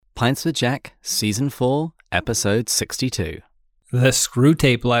Pints with Jack, Season 4, Episode 62. The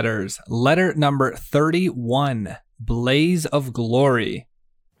Screwtape Letters. Letter number 31. Blaze of Glory.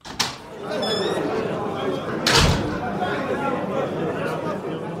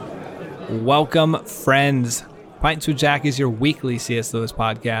 Welcome, friends. Pints with Jack is your weekly C.S. Lewis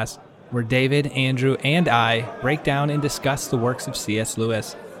podcast, where David, Andrew, and I break down and discuss the works of C.S.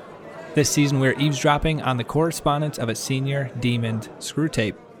 Lewis. This season, we're eavesdropping on the correspondence of a senior demon,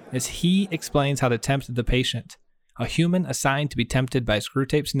 Screwtape, as he explains how to tempt the patient, a human assigned to be tempted by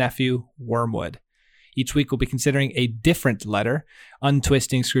Screwtape's nephew, Wormwood. Each week, we'll be considering a different letter,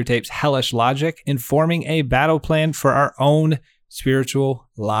 untwisting Screwtape's hellish logic, and forming a battle plan for our own spiritual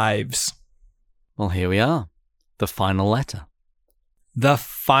lives. Well, here we are. The final letter. The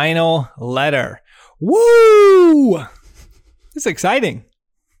final letter. Woo! It's exciting.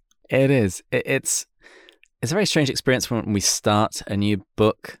 It is. It's a very strange experience when we start a new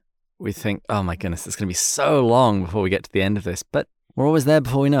book. We think, oh my goodness, it's going to be so long before we get to the end of this. But we're always there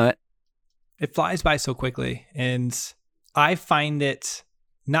before we know it. It flies by so quickly. And I find it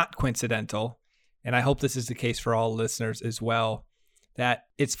not coincidental, and I hope this is the case for all listeners as well, that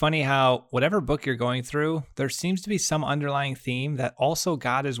it's funny how whatever book you're going through, there seems to be some underlying theme that also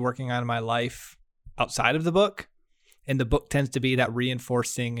God is working on in my life outside of the book. And the book tends to be that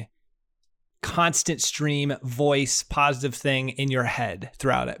reinforcing constant stream voice positive thing in your head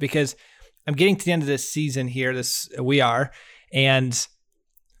throughout it, because I'm getting to the end of this season here, and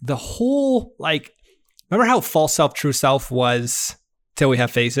the whole, remember how false self, true self was Till We Have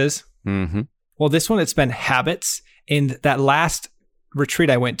Faces? Mm-hmm. Well, this one, it's been habits. And that last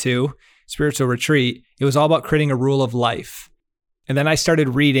retreat I went to, spiritual retreat, it was all about creating a rule of life. And then I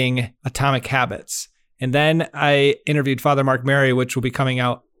started reading Atomic Habits. And then I interviewed Father Mark Mary, which will be coming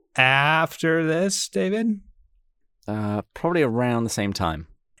out after this, David? Probably around the same time.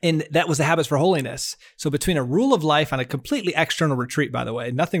 And that was the Habits for Holiness. So between a rule of life on a completely external retreat, by the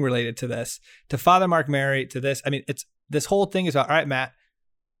way, nothing related to this, to Father Mark Mary, to this, it's this whole thing is about, all right, Matt,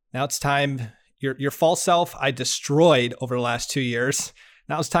 now it's time. Your false self I destroyed over the last 2 years.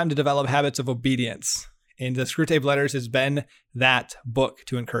 Now it's time to develop habits of obedience. And the Screwtape Letters has been that book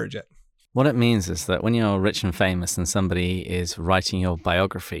to encourage it. What it means is that when you're rich and famous and somebody is writing your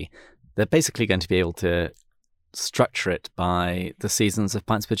biography, they're basically going to be able to structure it by the seasons of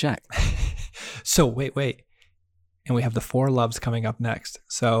Pints with Jack. So wait. And we have the 4 loves coming up next.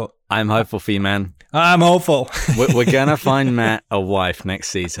 So I'm hopeful for you, man. I'm hopeful. We're going to find Matt a wife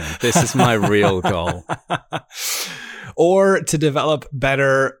next season. This is my real goal. Or to develop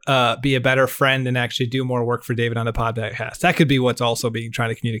better, be a better friend and actually do more work for David on the podcast. That could be what's also being trying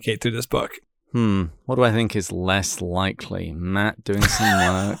to communicate through this book. What do I think is less likely? Matt doing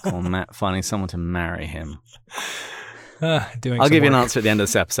some work or Matt finding someone to marry him? I'll give you an answer at the end of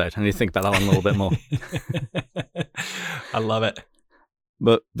this episode. I need to think about that one a little bit more. I love it.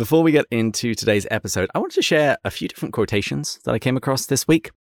 But before we get into today's episode, I want to share a few different quotations that I came across this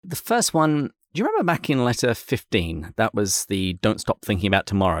week. The first one, do you remember back in letter 15? That was the Don't Stop Thinking About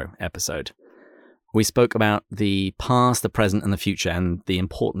Tomorrow episode. We spoke about the past, the present, and the future, and the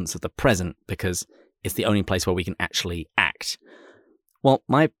importance of the present because it's the only place where we can actually act. Well,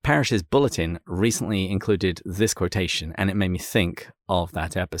 my parish's bulletin recently included this quotation, and it made me think of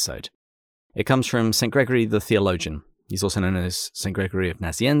that episode. It comes from St. Gregory the Theologian. He's also known as St. Gregory of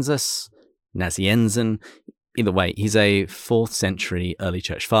Nazianzen. Either way, he's a 4th century early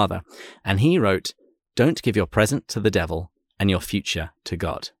church father. And he wrote, "Don't give your present to the devil and your future to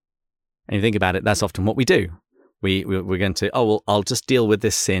God." And you think about it, that's often what we do. We're going to, I'll just deal with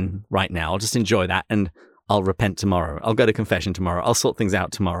this sin right now. I'll just enjoy that and I'll repent tomorrow. I'll go to confession tomorrow. I'll sort things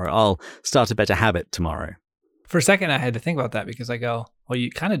out tomorrow. I'll start a better habit tomorrow. For a second, I had to think about that because I go, well,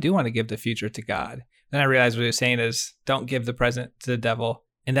 you kind of do want to give the future to God. Then I realized what he was saying is don't give the present to the devil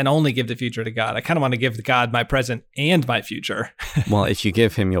and then only give the future to God. I kind of want to give God my present and my future. Well, if you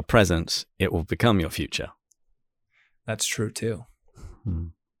give him your present, it will become your future. That's true too.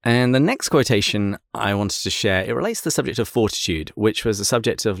 And the next quotation I wanted to share, it relates to the subject of fortitude, which was the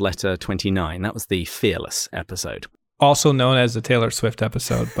subject of letter 29. That was the Fearless episode. Also known as the Taylor Swift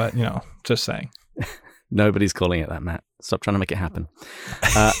episode, but, just saying. Nobody's calling it that, Matt. Stop trying to make it happen.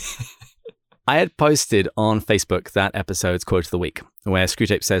 I had posted on Facebook that episode's quote of the week, where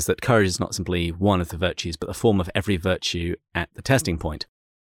Screwtape says that courage is not simply one of the virtues, but the form of every virtue at the testing point.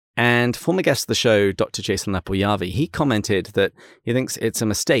 And former guest of the show, Dr. Jason Lapoyavi, he commented that he thinks it's a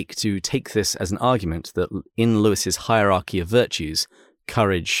mistake to take this as an argument that in Lewis's hierarchy of virtues,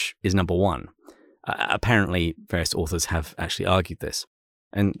 courage is number one. Apparently, various authors have actually argued this.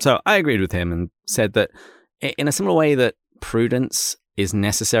 And so I agreed with him and said that in a similar way that prudence is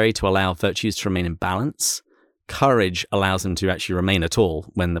necessary to allow virtues to remain in balance. Courage allows them to actually remain at all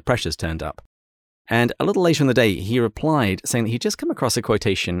when the pressure's turned up. And a little later in the day, he replied saying that he'd just come across a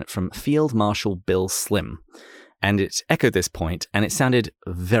quotation from Field Marshal Bill Slim. And it echoed this point, and it sounded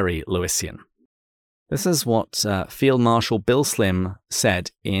very Lewisian. This is what Field Marshal Bill Slim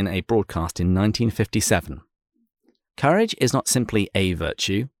said in a broadcast in 1957. Courage is not simply a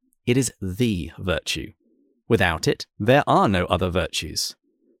virtue, it is the virtue. Without it, there are no other virtues.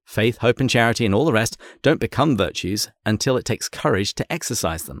 Faith, hope, and charity and all the rest don't become virtues until it takes courage to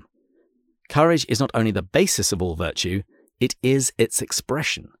exercise them. Courage is not only the basis of all virtue, it is its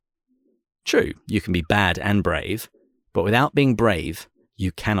expression. True, you can be bad and brave, but without being brave,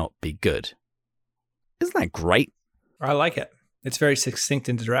 you cannot be good. Isn't that great? I like it. It's very succinct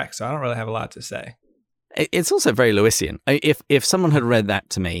and direct, so I don't really have a lot to say. It's also very Lewisian. If someone had read that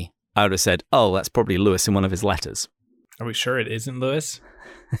to me, I would have said, oh, that's probably Lewis in one of his letters. Are we sure it isn't Lewis?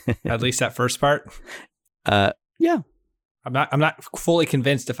 At least that first part? Yeah. I'm not fully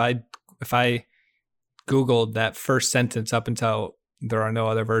convinced if I Googled that first sentence up until there are no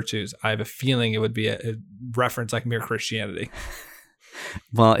other virtues, I have a feeling it would be a reference like Mere Christianity.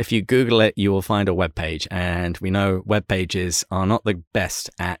 Well, if you Google it, you will find a web page, and we know web pages are not the best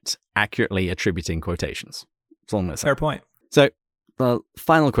at accurately attributing quotations. That's all I'm going to say. Fair point. So the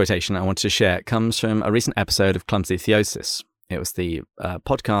final quotation I wanted to share comes from a recent episode of Clumsy Theosis. It was the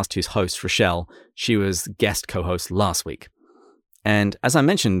podcast whose host, Rochelle, she was guest co-host last week. And as I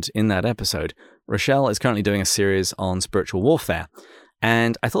mentioned in that episode, Rochelle is currently doing a series on spiritual warfare.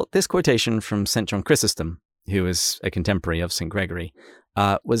 And I thought this quotation from St. John Chrysostom, who was a contemporary of St. Gregory,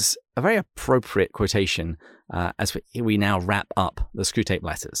 was a very appropriate quotation as we now wrap up the Screwtape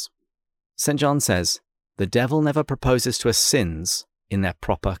Letters. St. John says, "The devil never proposes to us sins in their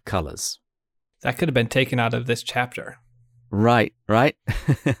proper colours." That could have been taken out of this chapter. Right.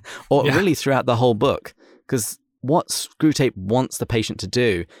 Or really throughout the whole book. Because what Screwtape wants the patient to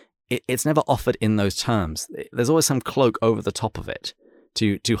do, it's never offered in those terms. There's always some cloak over the top of it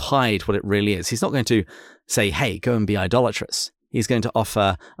to hide what it really is. He's not going to say, hey, go and be idolatrous. He's going to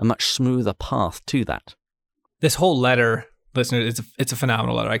offer a much smoother path to that. This whole letter, listeners, it's a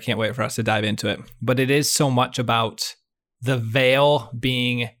phenomenal letter. I can't wait for us to dive into it. But it is so much about the veil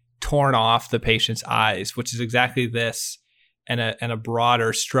being torn off the patient's eyes, which is exactly this, and a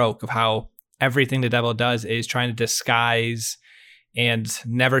broader stroke of how everything the devil does is trying to disguise and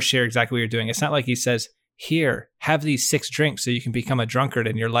never share exactly what you're doing. It's not like he says, here, have these 6 drinks so you can become a drunkard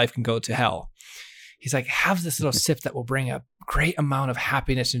and your life can go to hell. He's like, have this little sip that will bring a great amount of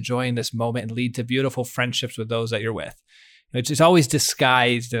happiness and joy in this moment and lead to beautiful friendships with those that you're with. It's always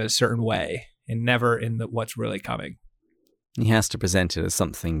disguised in a certain way and never in what's really coming. He has to present it as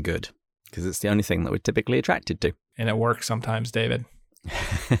something good because it's the only thing that we're typically attracted to. And it works sometimes, David.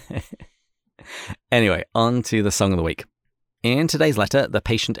 Anyway, on to the song of the week. In today's letter, the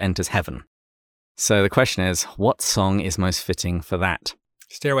patient enters heaven. So the question is, what song is most fitting for that?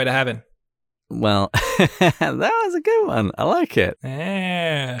 Stairway to Heaven. Well, that was a good one. I like it.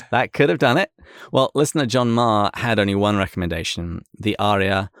 Yeah. That could have done it. Well, listener John Marr had only one recommendation, the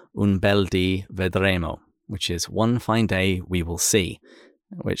aria Un bel di vedremo, which is One Fine Day We Will See,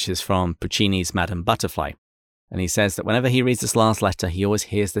 which is from Puccini's Madame Butterfly. And he says that whenever he reads this last letter, he always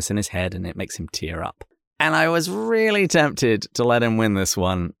hears this in his head and it makes him tear up. And I was really tempted to let him win this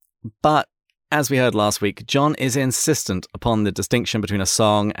one. But as we heard last week, John is insistent upon the distinction between a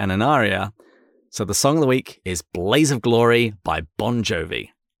song and an aria. So the song of the week is Blaze of Glory by Bon Jovi.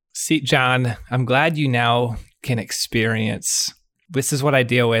 See, John, I'm glad you now can experience. This is what I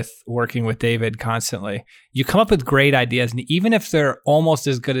deal with working with David constantly. You come up with great ideas, and even if they're almost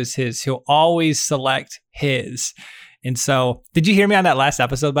as good as his, he'll always select his. And so, did you hear me on that last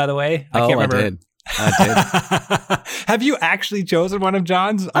episode, by the way? I can't remember. I did. Have you actually chosen one of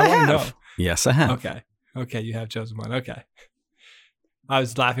John's? I want to have. know. Yes, I have. Okay, you have chosen one. Okay. I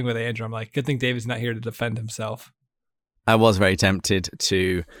was laughing with Andrew. I'm like, good thing David's not here to defend himself. I was very tempted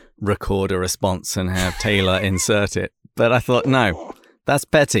to record a response and have Taylor insert it. But I thought, no, that's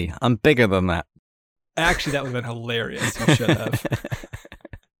petty. I'm bigger than that. Actually, that would have been hilarious. You should have.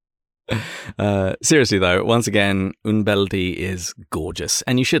 Seriously, though, once again, Un bel di is gorgeous.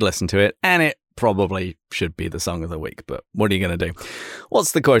 And you should listen to it. And it probably should be the song of the week. But what are you going to do?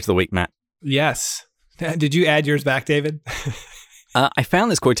 What's the quote of the week, Matt? Yes. Did you add yours back, David? I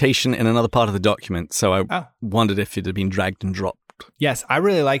found this quotation in another part of the document. So I wondered if it had been dragged and dropped. Yes, I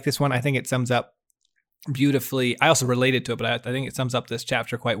really like this one. I think it sums up beautifully. I also related to it, but I think it sums up this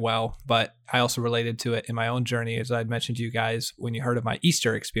chapter quite well. But I also related to it in my own journey, as I'd mentioned to you guys when you heard of my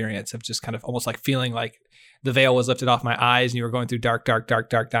Easter experience of just kind of almost like feeling like the veil was lifted off my eyes and you were going through dark,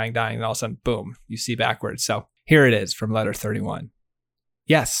 dying, and all of a sudden, boom, you see backwards. So here it is from letter 31.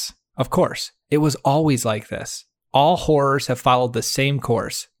 Yes, of course, it was always like this. All horrors have followed the same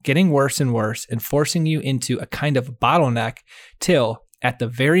course, getting worse and worse and forcing you into a kind of bottleneck till, at the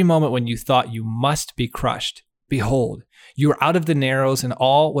very moment when you thought you must be crushed, behold, you were out of the narrows and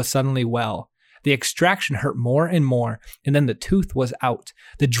all was suddenly well. The extraction hurt more and more, and then the tooth was out.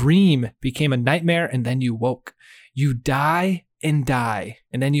 The dream became a nightmare, and then you woke. You die, and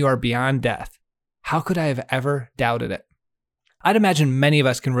then you are beyond death. How could I have ever doubted it? I'd imagine many of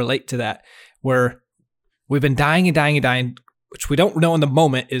us can relate to that, where we've been dying, which we don't know in the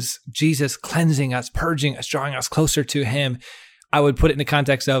moment is Jesus cleansing us, purging us, drawing us closer to him. I would put it in the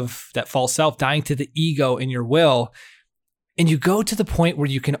context of that false self, dying to the ego in your will. And you go to the point where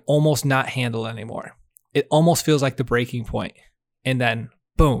you can almost not handle it anymore. It almost feels like the breaking point. And then,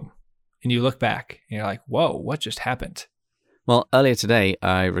 boom. And you look back and you're like, whoa, what just happened? Well, earlier today,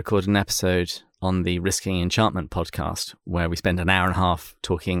 I recorded an episode on the Risking Enchantment podcast where we spent an hour and a half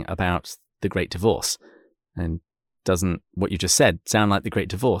talking about the Great Divorce. And doesn't what you just said sound like the Great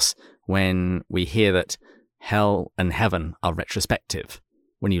Divorce when we hear that hell and heaven are retrospective?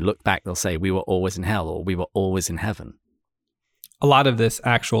 When you look back, they'll say, we were always in hell or we were always in heaven. A lot of this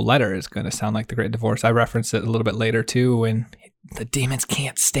actual letter is going to sound like the Great Divorce. I referenced it a little bit later too, when the demons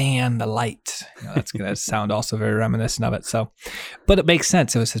can't stand the light. That's going to sound also very reminiscent of it. So, but it makes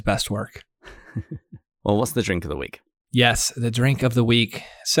sense. It was his best work. Well, what's the drink of the week? Yes, the drink of the week.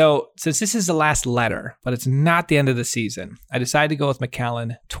 So since this is the last letter, but it's not the end of the season, I decided to go with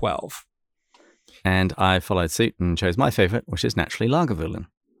Macallan 12. And I followed suit and chose my favorite, which is naturally Lagavulin.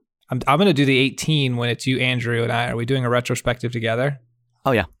 I'm going to do the 18 when it's you, Andrew, and I. Are we doing a retrospective together?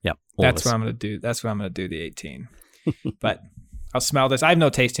 Oh, yeah. That's what I'm going to do. That's what I'm going to do, the 18. But I'll smell this. I have no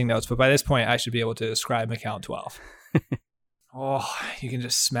tasting notes, but by this point, I should be able to describe Macallan 12. Oh, you can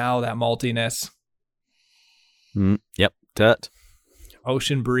just smell that maltiness. Yep. Dirt.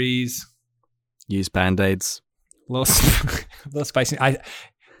 Ocean breeze. Use Band-Aids. A little spicy.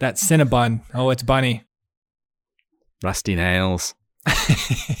 That Cinnabon. Oh, it's bunny. Rusty nails.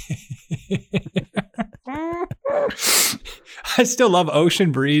 I still love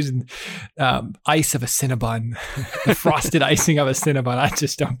ocean breeze and ice of a Cinnabon. The frosted icing of a Cinnabon. I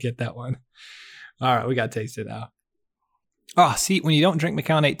just don't get that one. All right, we got to taste it now. Oh, see, when you don't drink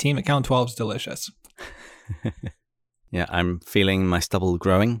Macallan 18, Macallan 12 is delicious. Yeah, I'm feeling my stubble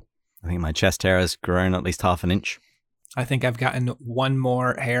growing. I think my chest hair has grown at least half an inch. I think I've gotten one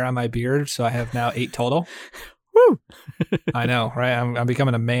more hair on my beard, so I have now 8 total. Woo! I know, right? I'm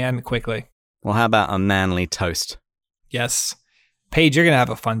becoming a man quickly. Well, how about a manly toast? Yes. Paige, you're going to have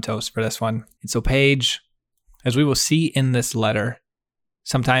a fun toast for this one. And so, Paige, as we will see in this letter,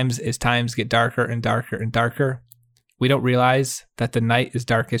 sometimes as times get darker and darker and darker, we don't realize that the night is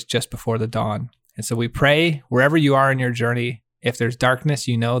darkest just before the dawn. And so we pray wherever you are in your journey, if there's darkness,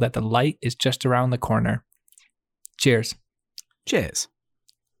 you know that the light is just around the corner. Cheers. Cheers.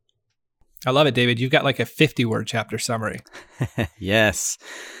 I love it, David. You've got like a 50-word chapter summary. Yes.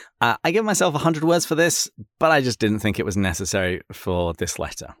 I give myself 100 words for this, but I just didn't think it was necessary for this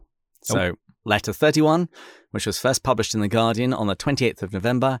letter. So, letter 31, which was first published in The Guardian on the 28th of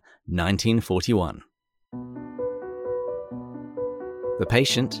November, 1941. The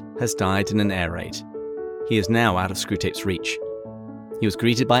patient has died in an air raid. He is now out of Screwtape's reach. He was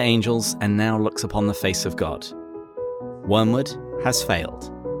greeted by angels and now looks upon the face of God. Wormwood has failed.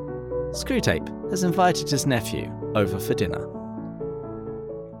 Screwtape has invited his nephew over for dinner.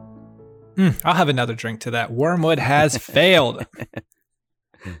 I'll have another drink to that. Wormwood has failed.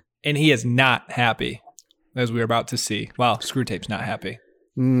 And he is not happy, as we're about to see. Well, Screwtape's not happy.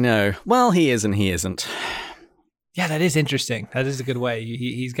 No. Well, he is and he isn't. Yeah, that is interesting. That is a good way.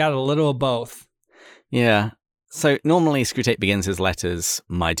 He's got a little of both. Yeah. So normally Screwtape begins his letters,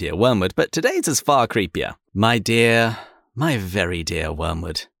 my dear Wormwood, but today's is far creepier. My dear, my very dear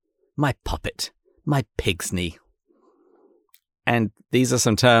Wormwood. My puppet. My pig's knee. And these are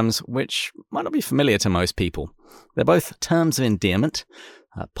some terms which might not be familiar to most people. They're both terms of endearment.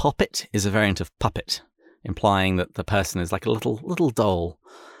 Poppet is a variant of puppet, implying that the person is like a little doll.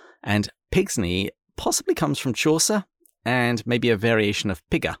 And pig's knee possibly comes from Chaucer, and maybe a variation of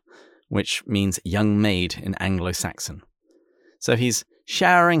pigga, which means young maid in Anglo-Saxon. So he's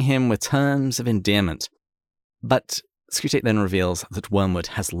showering him with terms of endearment. But Screwtape then reveals that Wormwood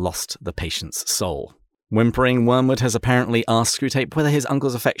has lost the patient's soul. Whimpering, Wormwood has apparently asked Screwtape whether his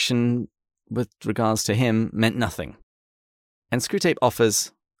uncle's affection with regards to him, meant nothing. And Screwtape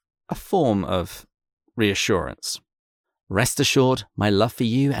offers a form of reassurance. Rest assured, my love for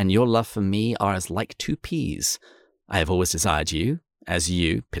you and your love for me are as like two peas. I have always desired you, as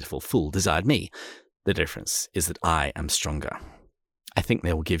you, pitiful fool, desired me. The difference is that I am stronger. I think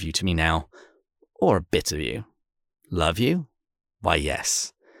they will give you to me now, or a bit of you. Love you? Why,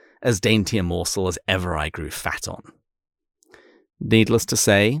 yes. As dainty a morsel as ever I grew fat on. Needless to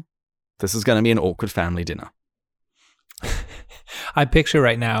say, this is going to be an awkward family dinner. I picture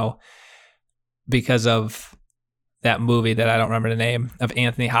right now, because of that movie that I don't remember the name of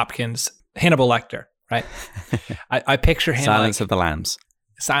Anthony Hopkins, Hannibal Lecter, right? I picture him Silence of the Lambs.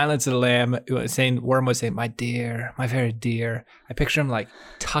 Silence of the Lamb, Worm would say, my dear, my very dear. I picture him like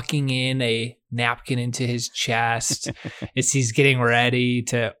tucking in a napkin into his chest as he's getting ready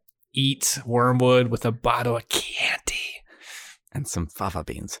to eat wormwood with a bottle of candy. And some fava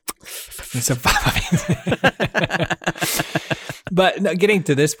beans. But no, getting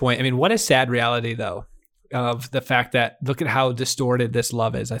to this point, I mean, what a sad reality, though, of the fact that look at how distorted this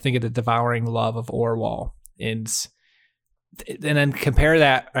love is. I think of the devouring love of Orwell. And then compare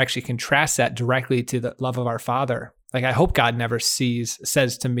that, or actually contrast that directly to the love of our Father. Like, I hope God never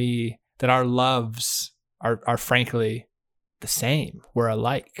says to me that our loves are frankly the same. We're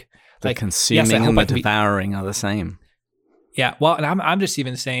alike. The consuming and the devouring are the same. Yeah. Well, and I'm just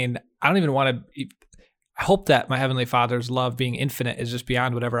even saying, I don't even want to. I hope that my Heavenly Father's love being infinite is just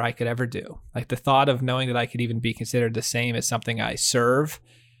beyond whatever I could ever do. Like, the thought of knowing that I could even be considered the same as something I serve,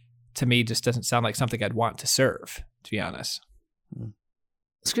 to me, just doesn't sound like something I'd want to serve, to be honest.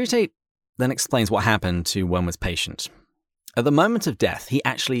 Screwtape then explains what happened to Wormwood's patient. At the moment of death, he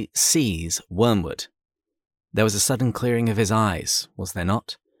actually sees Wormwood. There was a sudden clearing of his eyes, was there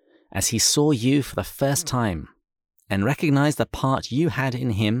not, as he saw you for the first time, and recognized the part you had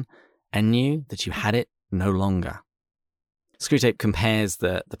in him, and knew that you had it no longer. Screwtape compares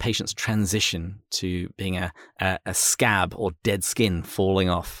the patient's transition to being a scab or dead skin falling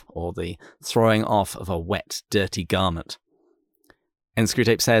off, or the throwing off of a wet, dirty garment. And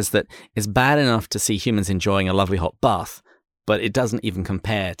Screwtape says that it's bad enough to see humans enjoying a lovely hot bath, but it doesn't even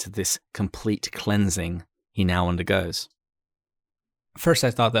compare to this complete cleansing he now undergoes. First,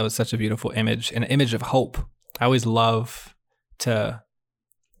 I thought that was such a beautiful image, an image of hope. I always love to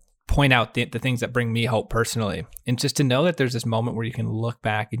point out the things that bring me hope personally. And just to know that there's this moment where you can look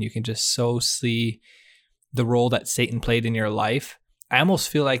back and you can just so see the role that Satan played in your life. I almost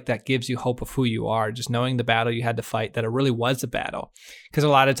feel like that gives you hope of who you are, just knowing the battle you had to fight, that it really was a battle. Because a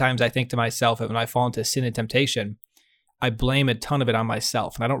lot of times I think to myself that when I fall into sin and temptation, I blame a ton of it on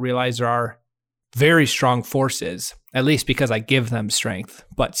myself. And I don't realize there are very strong forces, at least because I give them strength,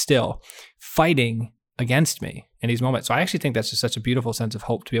 but still fighting against me in these moments. So I actually think that's just such a beautiful sense of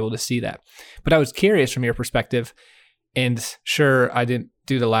hope to be able to see that. But I was curious from your perspective, and sure, I didn't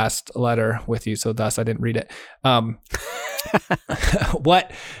do the last letter with you, so thus I didn't read it.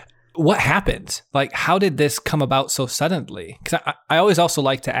 What happened? Like, how did this come about so suddenly? Because I always also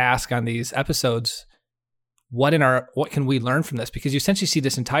like to ask on these episodes, what can we learn from this? Because you essentially see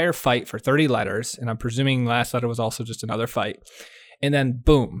this entire fight for 30 letters, and I'm presuming the last letter was also just another fight. And then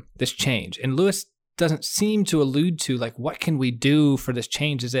boom, this change. And Lewis doesn't seem to allude to, like, what can we do for this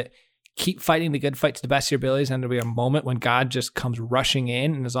change? Is it keep fighting the good fight to the best of your abilities, and there'll be a moment when God just comes rushing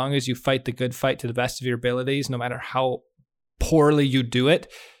in, and as long as you fight the good fight to the best of your abilities, no matter how poorly you do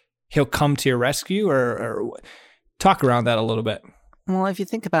it, he'll come to your rescue? Or talk around that a little bit. Well, if you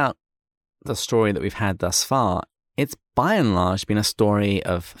think about the story that we've had thus far, it's by and large been a story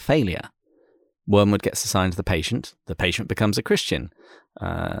of failure. Wormwood gets assigned to the patient becomes a Christian.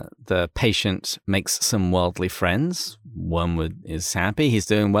 The patient makes some worldly friends. Wormwood is happy, he's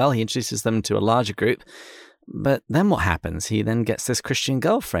doing well, he introduces them to a larger group. But then what happens? He then gets this Christian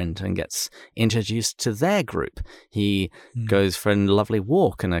girlfriend and gets introduced to their group. He goes for a lovely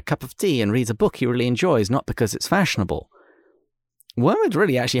walk and a cup of tea and reads a book he really enjoys, not because it's fashionable. Wormwood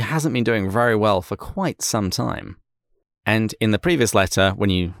really actually hasn't been doing very well for quite some time. And in the previous letter, when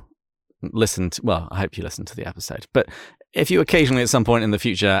you listened, well, I hope you listened to the episode, but if you occasionally at some point in the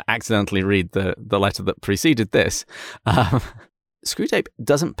future accidentally read the letter that preceded this, Screwtape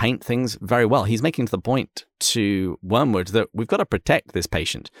doesn't paint things very well. He's making the point to Wormwood that we've got to protect this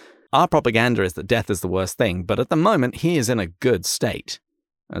patient. Our propaganda is that death is the worst thing, but at the moment he is in a good state,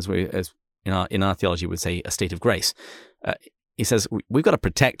 as in our theology would say, a state of grace. He says we've got to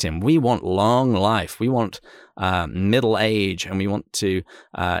protect him. We want long life. We want middle age, and we want to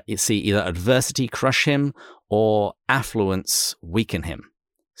see either adversity crush him or affluence weaken him,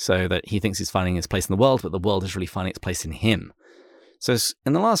 so that he thinks he's finding his place in the world, but the world is really finding its place in him. So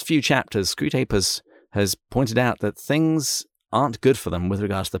in the last few chapters, Screwtape has pointed out that things aren't good for them with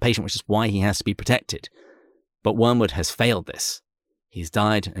regards to the patient, which is why he has to be protected. But Wormwood has failed this. He's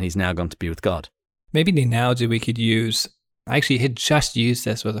died, and he's now gone to be with God. Maybe the analogy we could use, I actually had just used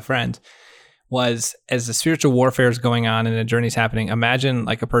this with a friend, was as the spiritual warfare is going on and the journey's happening, imagine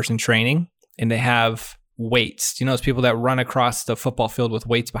like a person training and they have weights. You know, those people that run across the football field with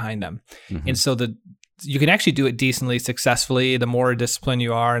weights behind them. Mm-hmm. And so you can actually do it decently, successfully, the more disciplined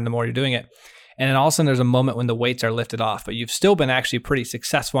you are and the more you're doing it. And then all of a sudden there's a moment when the weights are lifted off, but you've still been actually pretty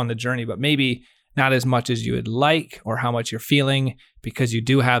successful on the journey, but maybe not as much as you would like or how much you're feeling, because you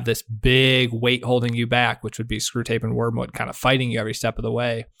do have this big weight holding you back, which would be Screwtape and Wormwood kind of fighting you every step of the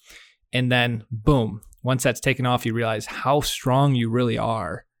way. And then boom, once that's taken off, you realize how strong you really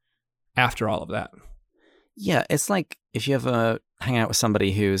are after all of that. Yeah, it's like if you ever hang out with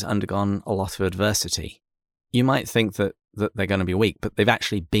somebody who's undergone a lot of adversity, you might think that they're going to be weak, but they've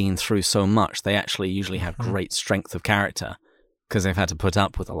actually been through so much. They actually usually have great strength of character because they've had to put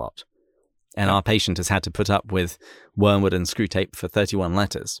up with a lot. And our patient has had to put up with Wormwood and Screwtape for 31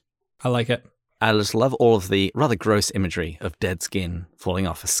 letters. I like it. I just love all of the rather gross imagery of dead skin falling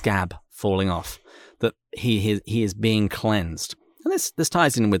off, a scab falling off, that he is being cleansed. And this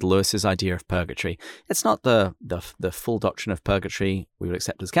ties in with Lewis's idea of purgatory. It's not the full doctrine of purgatory we would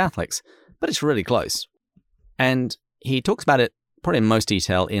accept as Catholics, but it's really close. And he talks about it probably in most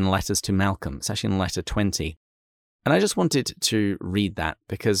detail in Letters to Malcolm. It's actually in letter 20. And I just wanted to read that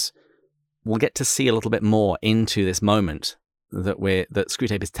because we'll get to see a little bit more into this moment that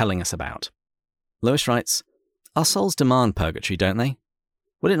Screwtape is telling us about. Lewis writes, "Our souls demand purgatory, don't they?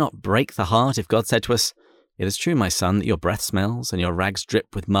 Would it not break the heart if God said to us, 'It is true, my son, that your breath smells and your rags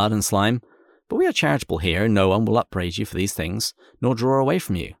drip with mud and slime, but we are charitable here, and no one will upbraid you for these things, nor draw away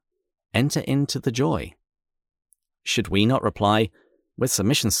from you. Enter into the joy.' Should we not reply, 'With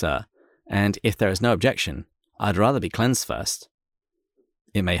submission, sir, and if there is no objection, I'd rather be cleansed first.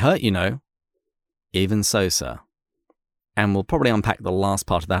 It may hurt, you know.' Even so, sir." And we'll probably unpack the last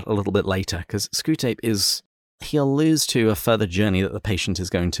part of that a little bit later, because Screwtape he alludes to a further journey that the patient is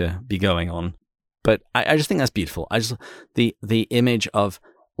going to be going on. But I just think that's beautiful. The image of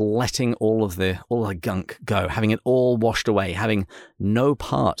letting all the gunk go, having it all washed away, having no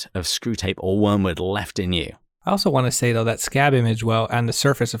part of Screwtape or Wormwood left in you. I also want to say, though, that scab image, well, on the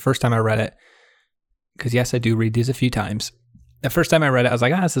surface, the first time I read it, because yes, I do read these a few times. The first time I read it, I was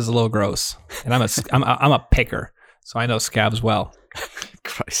like, this is a little gross. And I'm a picker, so I know scabs well.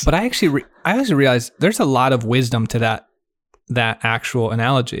 Christ. But I actually realized there's a lot of wisdom to that actual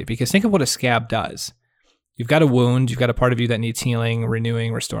analogy, because think of what a scab does. You've got a wound, you've got a part of you that needs healing,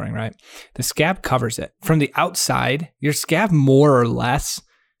 renewing, restoring, right? The scab covers it. From the outside, your scab more or less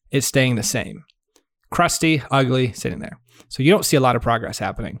is staying the same. Crusty, ugly, sitting there. So you don't see a lot of progress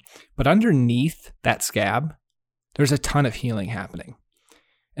happening. But underneath that scab, there's a ton of healing happening.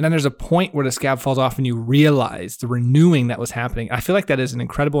 And then there's a point where the scab falls off and you realize the renewing that was happening. I feel like that is an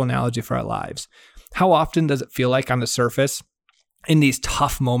incredible analogy for our lives. How often does it feel like on the surface, in these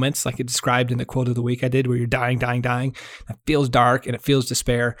tough moments, like it described in the quote of the week I did, where you're dying, it feels dark and it feels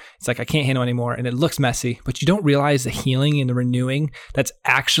despair. It's like, I can't handle anymore. And it looks messy, but you don't realize the healing and the renewing that's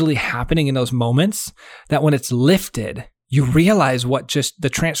actually happening in those moments, that when it's lifted, you realize what just the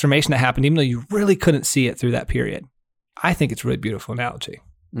transformation that happened, even though you really couldn't see it through that period. I think it's a really beautiful analogy.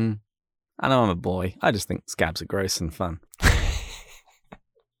 I know I'm a boy. I just think scabs are gross and fun.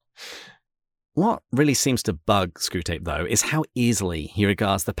 What really seems to bug Screwtape, though, is how easily he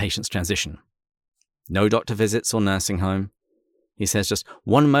regards the patient's transition. No doctor visits or nursing home. He says just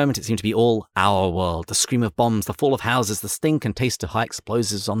one moment it seemed to be all our world, the scream of bombs, the fall of houses, the stink and taste of high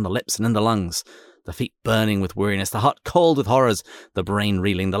explosives on the lips and in the lungs, the feet burning with weariness, the heart cold with horrors, the brain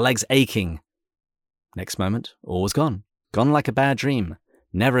reeling, the legs aching. Next moment, all was gone. Gone like a bad dream,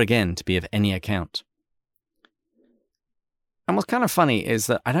 never again to be of any account. And what's kind of funny is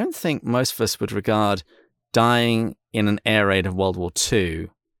that I don't think most of us would regard dying in an air raid of World War II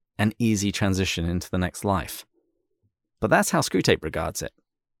an easy transition into the next life. But that's how Screwtape regards it.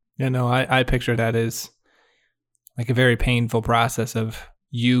 Yeah, no, I picture that as like a very painful process of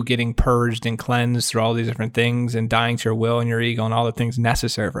you getting purged and cleansed through all these different things and dying to your will and your ego and all the things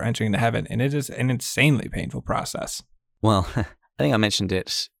necessary for entering into heaven. And it is an insanely painful process. Well, I think I mentioned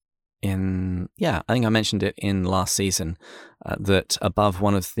it in last season, that above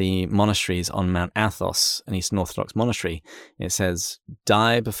one of the monasteries on Mount Athos, an Eastern Orthodox monastery, it says,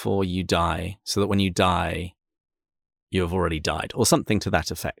 "Die before you die, so that when you die, you have already died," or something to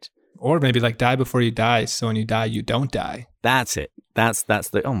that effect. Or maybe like die before you die, so when you die, you don't die. That's it. That's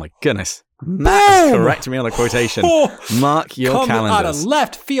the, oh my goodness. Matt is correcting me on a quotation. Mark your calendars. Out of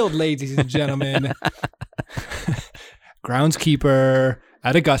left field, ladies and gentlemen. Groundskeeper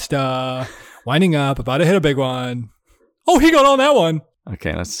at Augusta, winding up, about to hit a big one. Oh, he got on that one.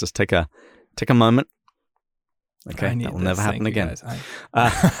 Okay, let's just take a moment. Okay, that will never happen again.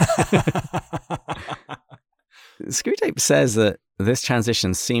 Screwtape says that this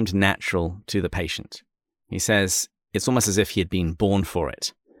transition seemed natural to the patient. He says it's almost as if he had been born for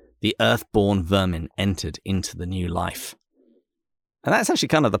it. The earth-born vermin entered into the new life. And that's actually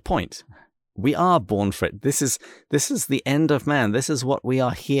kind of the point. We are born for it. This is the end of man. This is what we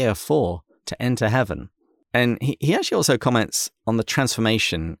are here for, to enter heaven. And he actually also comments on the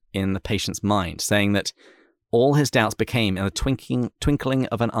transformation in the patient's mind, saying that all his doubts became, in the twinkling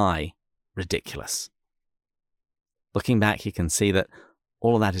of an eye, ridiculous. Looking back, he can see that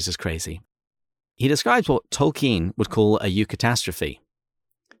all of that is just crazy. He describes what Tolkien would call a eucatastrophe.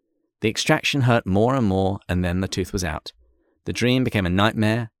 The extraction hurt more and more, and then the tooth was out. The dream became a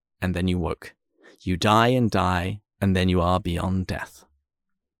nightmare, and then you woke. You die, and then you are beyond death.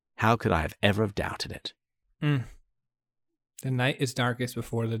 How could I have ever have doubted it? The night is darkest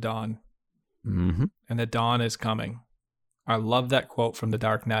before the dawn. Mm-hmm. And the dawn is coming. I love that quote from The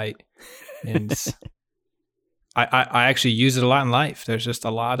Dark Knight. And I actually use it a lot in life. There's just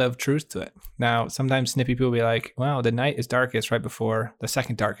a lot of truth to it. Now, sometimes snippy people will be like, well, the night is darkest right before the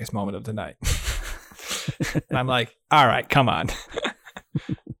second darkest moment of the night. And I'm like, all right, come on.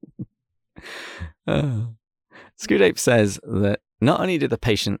 Screwtape says that not only did the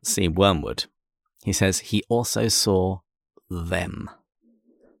patient see Wormwood, he says he also saw them.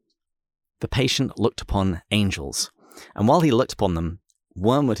 The patient looked upon angels, and while he looked upon them,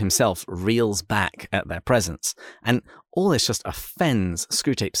 Wormwood himself reels back at their presence, and all this just offends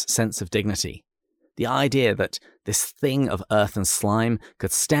Screwtape's sense of dignity. The idea that this thing of earth and slime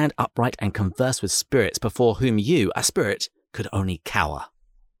could stand upright and converse with spirits before whom you, a spirit, could only cower.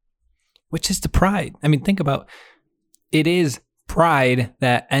 Which is the pride. I mean, think about it is pride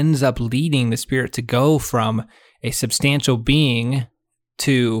that ends up leading the spirit to go from a substantial being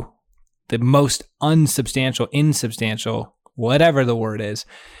to the most unsubstantial, insubstantial, whatever the word is,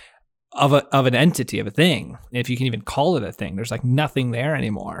 of an entity, of a thing. If you can even call it a thing, there's like nothing there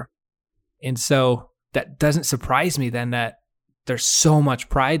anymore. And so that doesn't surprise me then that there's so much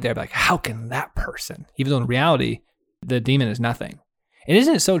pride there. Like, how can that person, even though in reality, the demon is nothing. And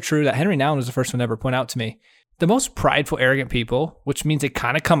isn't it so true that Henry Nouwen was the first one to ever point out to me, the most prideful, arrogant people, which means they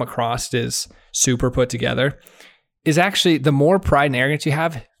kind of come across as super put together, is actually the more pride and arrogance you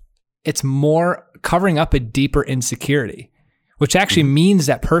have, it's more covering up a deeper insecurity, which actually means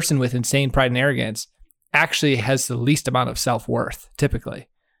that person with insane pride and arrogance actually has the least amount of self-worth, typically.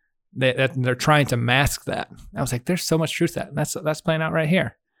 They're trying to mask that. I was like, there's so much truth to that. That's playing out right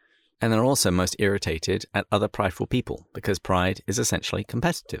here. And they're also most irritated at other prideful people because pride is essentially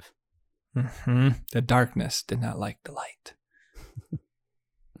competitive. Mm-hmm. The darkness did not like the light.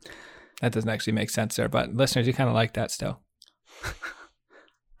 That doesn't actually make sense there, but listeners, you kind of like that still.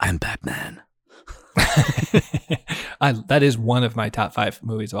 I'm Batman. That is one of my top 5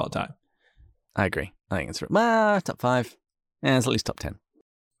 movies of all time. I agree. I think it's top 5. Yeah, it's at least top 10.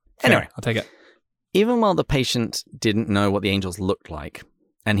 Anyway, I'll take it. Even while the patient didn't know what the angels looked like,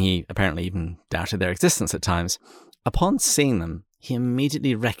 and he apparently even doubted their existence at times, upon seeing them, he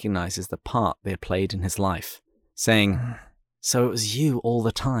immediately recognizes the part they had played in his life, saying, so it was you all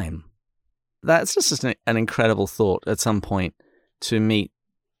the time. That's just an incredible thought at some point, to meet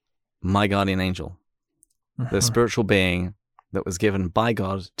my guardian angel, the spiritual being that was given by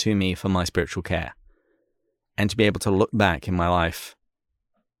God to me for my spiritual care, and to be able to look back in my life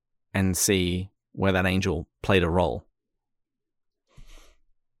and see where that angel played a role.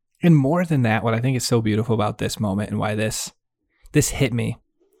 And more than that, what I think is so beautiful about this moment and why this hit me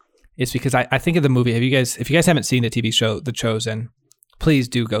is because I think of the movie. If you guys haven't seen the TV show The Chosen, please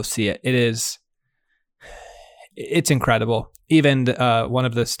do go see it. It's incredible. Even one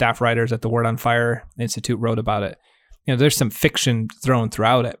of the staff writers at the Word on Fire Institute wrote about it. You know, there's some fiction thrown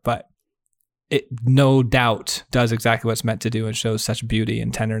throughout it, but it no doubt does exactly what it's meant to do and shows such beauty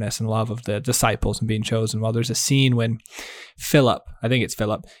and tenderness and love of the disciples and being chosen. Well, there's a scene when Philip, I think it's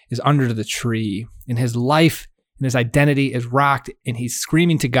Philip, is under the tree and his life and his identity is rocked and he's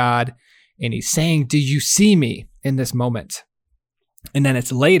screaming to God and he's saying, do you see me in this moment? And then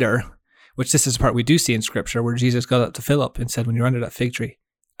it's later, which this is the part we do see in scripture, where Jesus goes up to Philip and said, when you're under that fig tree,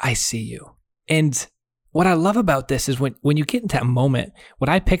 I see you. And what I love about this is when you get into that moment, what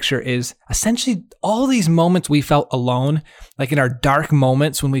I picture is essentially all these moments we felt alone, like in our dark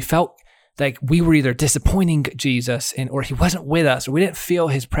moments when we felt like we were either disappointing Jesus or he wasn't with us, or we didn't feel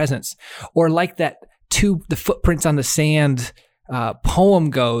his presence, or like the footprints on the sand poem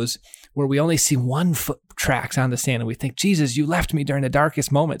goes, where we only see one foot tracks on the sand and we think, Jesus, you left me during the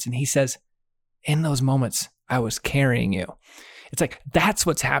darkest moments. And he says, in those moments, I was carrying you. It's like, that's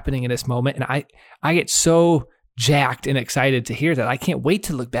what's happening in this moment. And I get so jacked and excited to hear that. I can't wait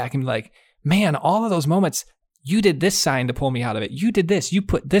to look back and be like, man, all of those moments, you did this sign to pull me out of it. You did this. You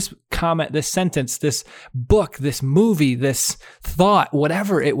put this comment, this sentence, this book, this movie, this thought,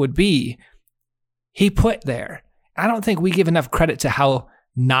 whatever it would be, he put there. I don't think we give enough credit to how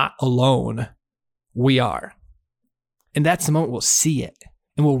not alone we are. And that's the moment we'll see it.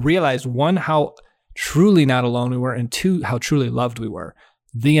 And we'll realize, one, how truly not alone we were, and two, how truly loved we were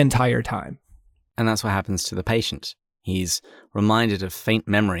the entire time. And that's what happens to the patient. He's reminded of faint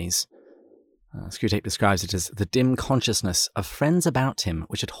memories. Screwtape describes it as the dim consciousness of friends about him,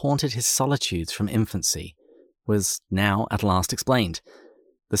 which had haunted his solitudes from infancy, was now at last explained.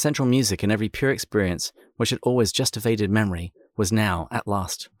 The central music in every pure experience, which had always just evaded memory, was now at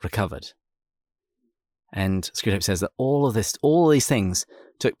last recovered. And Screwtape says that all these things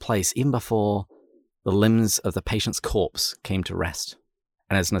took place even before the limbs of the patient's corpse came to rest.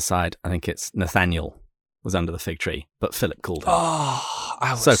 And as an aside, I think it's Nathaniel was under the fig tree, but Philip called him. Oh,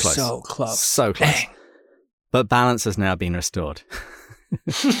 I was so close. So close. Dang. But balance has now been restored.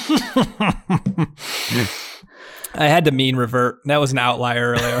 I had to mean revert. That was an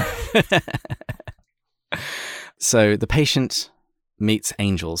outlier earlier. So the patient meets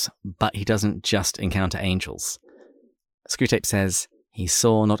angels, but he doesn't just encounter angels. Screwtape says he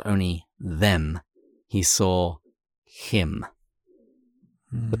saw not only them, he saw him.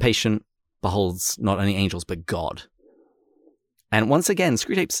 The patient beholds not only angels, but God. And once again,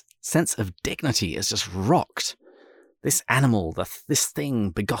 Screwtape's sense of dignity is just rocked. This animal, this thing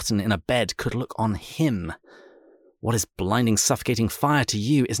begotten in a bed, could look on him. What is blinding, suffocating fire to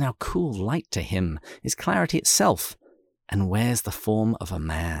you is now cool light to him, is clarity itself, and wears the form of a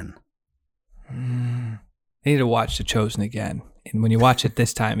man. I need to watch The Chosen again. And when you watch it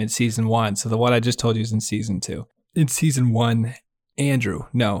this time in season 1, so the one I just told you is in season 2. In season 1,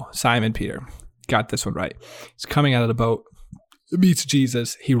 Simon Peter got this one right. He's coming out of the boat, meets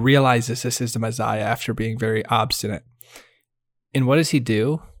Jesus. He realizes this is the Messiah after being very obstinate. And what does he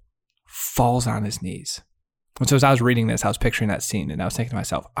do? Falls on his knees. And so as I was reading this, I was picturing that scene, and I was thinking to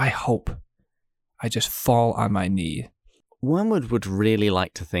myself, I hope I just fall on my knee. Wormwood would really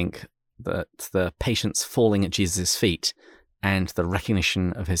like to think that the patient's falling at Jesus' feet and the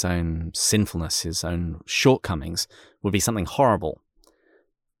recognition of his own sinfulness, his own shortcomings, would be something horrible.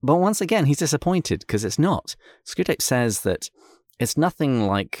 But once again, he's disappointed because it's not. Screwtape says that it's nothing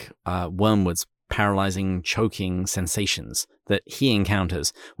like Wormwood's paralyzing, choking sensations that he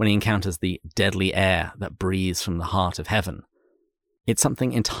encounters when he encounters the deadly air that breathes from the heart of heaven. It's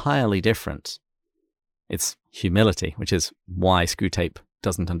something entirely different. It's humility, which is why Screwtape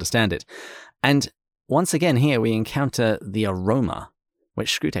doesn't understand it. And once again here we encounter the aroma,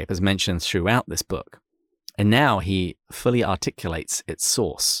 which Screwtape has mentioned throughout this book. And now he fully articulates its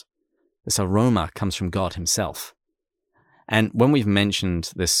source. This aroma comes from God himself. And when we've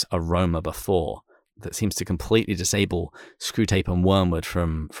mentioned this aroma before, that seems to completely disable Screwtape and Wormwood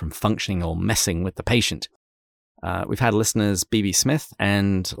from functioning or messing with the patient, we've had listeners B.B. Smith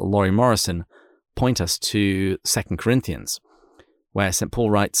and Laurie Morrison point us to 2 Corinthians, where St. Paul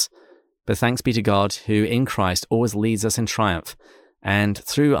writes, "But thanks be to God, who in Christ always leads us in triumph, and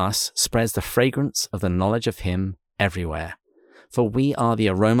through us spreads the fragrance of the knowledge of him everywhere. For we are the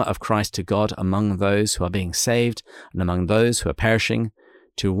aroma of Christ to God among those who are being saved and among those who are perishing.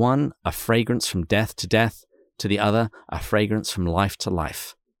 To one, a fragrance from death to death, to the other, a fragrance from life to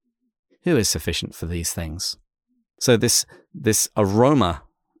life. Who is sufficient for these things?" So this aroma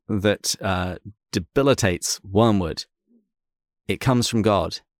that debilitates Wormwood, it comes from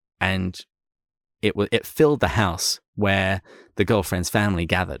God, and it filled the house where the girlfriend's family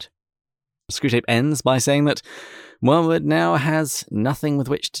gathered. Screwtape ends by saying that Wormwood now has nothing with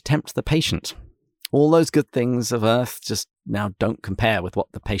which to tempt the patient. All those good things of earth just now don't compare with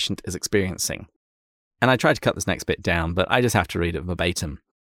what the patient is experiencing. And I tried to cut this next bit down, but I just have to read it verbatim.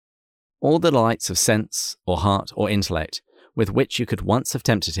 "All the delights of sense, or heart, or intellect, with which you could once have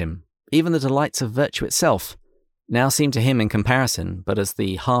tempted him, even the delights of virtue itself, now seem to him in comparison but as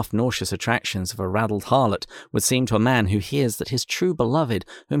the half-nauseous attractions of a raddled harlot would seem to a man who hears that his true beloved,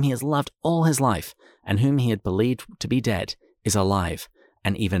 whom he has loved all his life, and whom he had believed to be dead, is alive,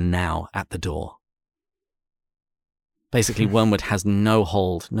 and even now at the door." Basically, Wormwood has no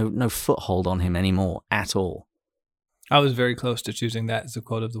hold, no foothold on him anymore at all. I was very close to choosing that as the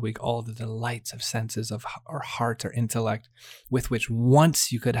quote of the week. All the delights of senses of our heart or intellect, with which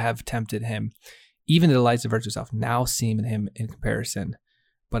once you could have tempted him, even the delights of virtue itself now seem in him in comparison,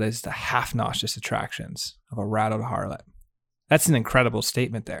 but as the half-nauseous attractions of a rattled harlot. That's an incredible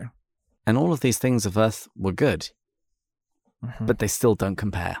statement there. And all of these things of earth were good, but they still don't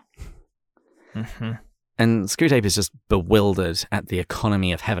compare. And Screwtape is just bewildered at the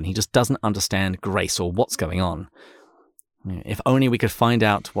economy of heaven. He just doesn't understand grace or what's going on. If only we could find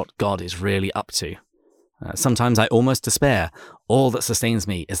out what God is really up to. Sometimes I almost despair. All that sustains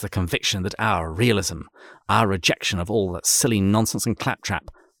me is the conviction that our realism, our rejection of all that silly nonsense and claptrap,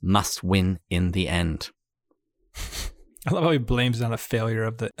 must win in the end. I love how he blames it on a failure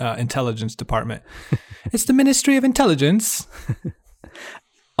of the intelligence department. It's the Ministry of Intelligence.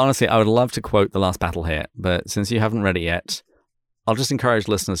 Honestly, I would love to quote The Last Battle here, but since you haven't read it yet, I'll just encourage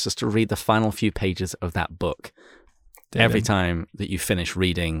listeners just to read the final few pages of that book every time that you finish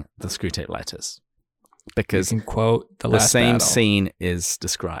reading the Screwtape Letters. Because you can quote the same scene is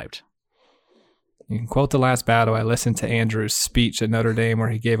described. You can quote The Last Battle. I listened to Andrew's speech at Notre Dame where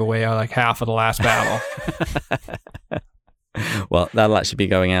he gave away like half of The Last Battle. Well, that'll actually be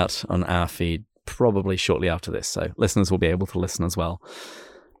going out on our feed probably shortly after this, so listeners will be able to listen as well.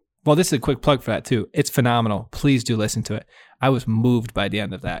 Well, this is a quick plug for that, too. It's phenomenal. Please do listen to it. I was moved by the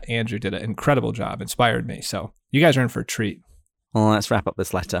end of that. Andrew did an incredible job, inspired me. So you guys are in for a treat. Well, let's wrap up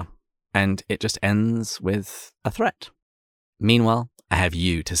this letter. And it just ends with a threat. Meanwhile, I have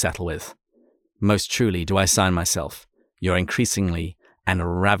you to settle with. Most truly do I sign myself, your increasingly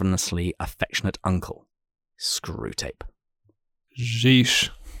and ravenously affectionate uncle, Screwtape. Sheesh.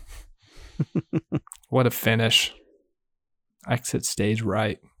 What a finish. Exit stage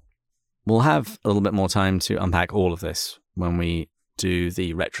right. We'll have a little bit more time to unpack all of this when we do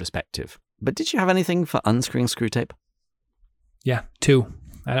the retrospective. But did you have anything for unscrewing Screwtape? Yeah, 2.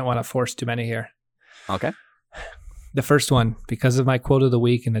 I don't want to force too many here. Okay. The first one, because of my quote of the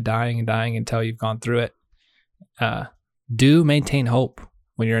week and the dying until you've gone through it, do maintain hope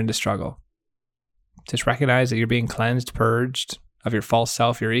when you're in the struggle. Just recognize that you're being cleansed, purged of your false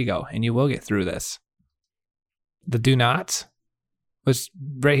self, your ego, and you will get through this. The do nots was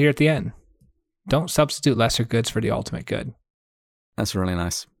right here at the end. Don't substitute lesser goods for the ultimate good. That's really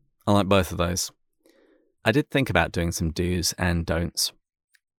nice. I like both of those. I did think about doing some do's and don'ts,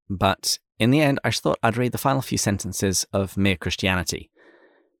 but in the end, I just thought I'd read the final few sentences of Mere Christianity,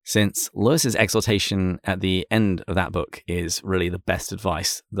 since Lewis's exhortation at the end of that book is really the best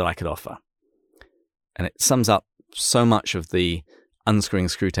advice that I could offer. And it sums up so much of the unscrewing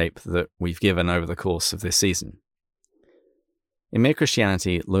Screwtape that we've given over the course of this season. In Mere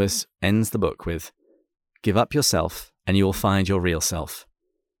Christianity, Lewis ends the book with, "Give up yourself and you will find your real self.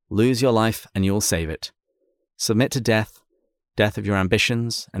 Lose your life and you will save it. Submit to death of your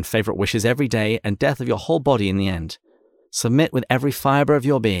ambitions and favorite wishes every day, and death of your whole body in the end. Submit with every fiber of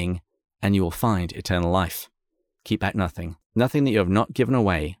your being and you will find eternal life. Keep back nothing. Nothing that you have not given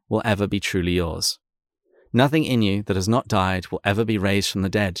away will ever be truly yours. Nothing in you that has not died will ever be raised from the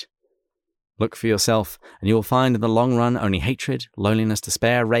dead. Look for yourself, and you will find in the long run only hatred, loneliness,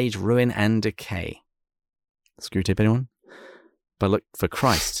 despair, rage, ruin, and decay." Screwtape, anyone? But look for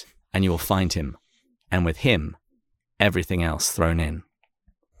Christ, and you will find him, and with him, everything else thrown in.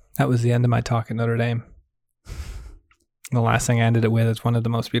 That was the end of my talk at Notre Dame. The last thing I ended it with is one of the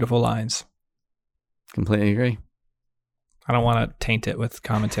most beautiful lines. Completely agree. I don't want to taint it with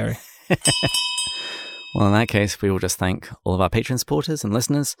commentary. Well, in that case, we will just thank all of our Patreon supporters and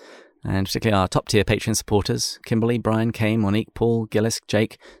listeners, and particularly our top-tier Patreon supporters, Kimberly, Brian, Kay, Monique, Paul, Gillis,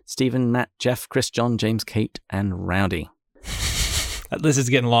 Jake, Stephen, Matt, Jeff, Chris, John, James, Kate, and Rowdy. This is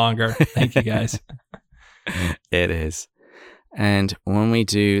getting longer. Thank you, guys. It is. And when we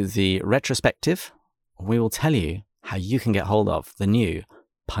do the retrospective, we will tell you how you can get hold of the new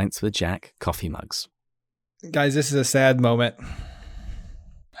Pints with Jack coffee mugs. Guys, this is a sad moment.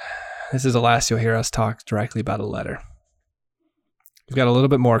 This is the last you'll hear us talk directly about a letter. We've got a little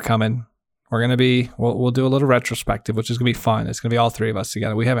bit more coming. We're going to we'll do a little retrospective, which is going to be fun. It's going to be all three of us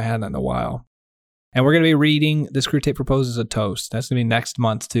together. We haven't had that in a while. And we're going to be reading The Screwtape Proposes a Toast. That's going to be next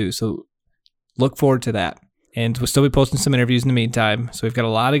month too. So look forward to that. And we'll still be posting some interviews in the meantime. So we've got a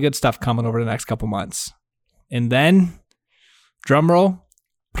lot of good stuff coming over the next couple months. And then, drum roll.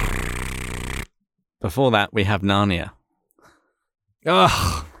 Before that, we have Narnia.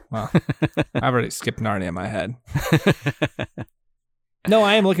 Ugh. Well, I've already skipped Narnia in my head. No,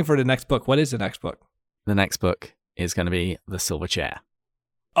 I am looking for the next book. What is the next book? The next book is going to be The Silver Chair.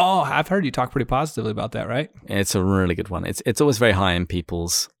 Oh, I've heard you talk pretty positively about that, right? It's a really good one. It's always very high in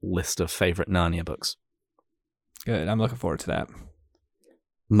people's list of favorite Narnia books. Good. I'm looking forward to that.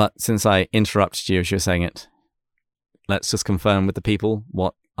 But since I interrupted you as you were saying it, let's just confirm with the people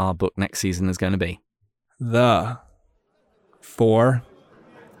what our book next season is going to be. The 4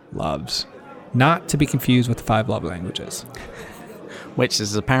 Loves. Not to be confused with the 5 love languages. Which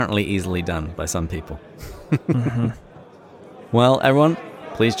is apparently easily done by some people. Mm-hmm. Well, everyone,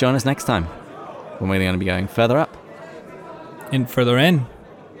 please join us next time when we're going to be going further up. And further in.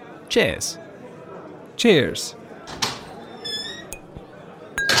 Cheers. Cheers.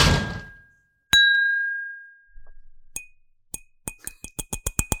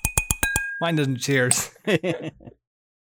 Mine doesn't cheers.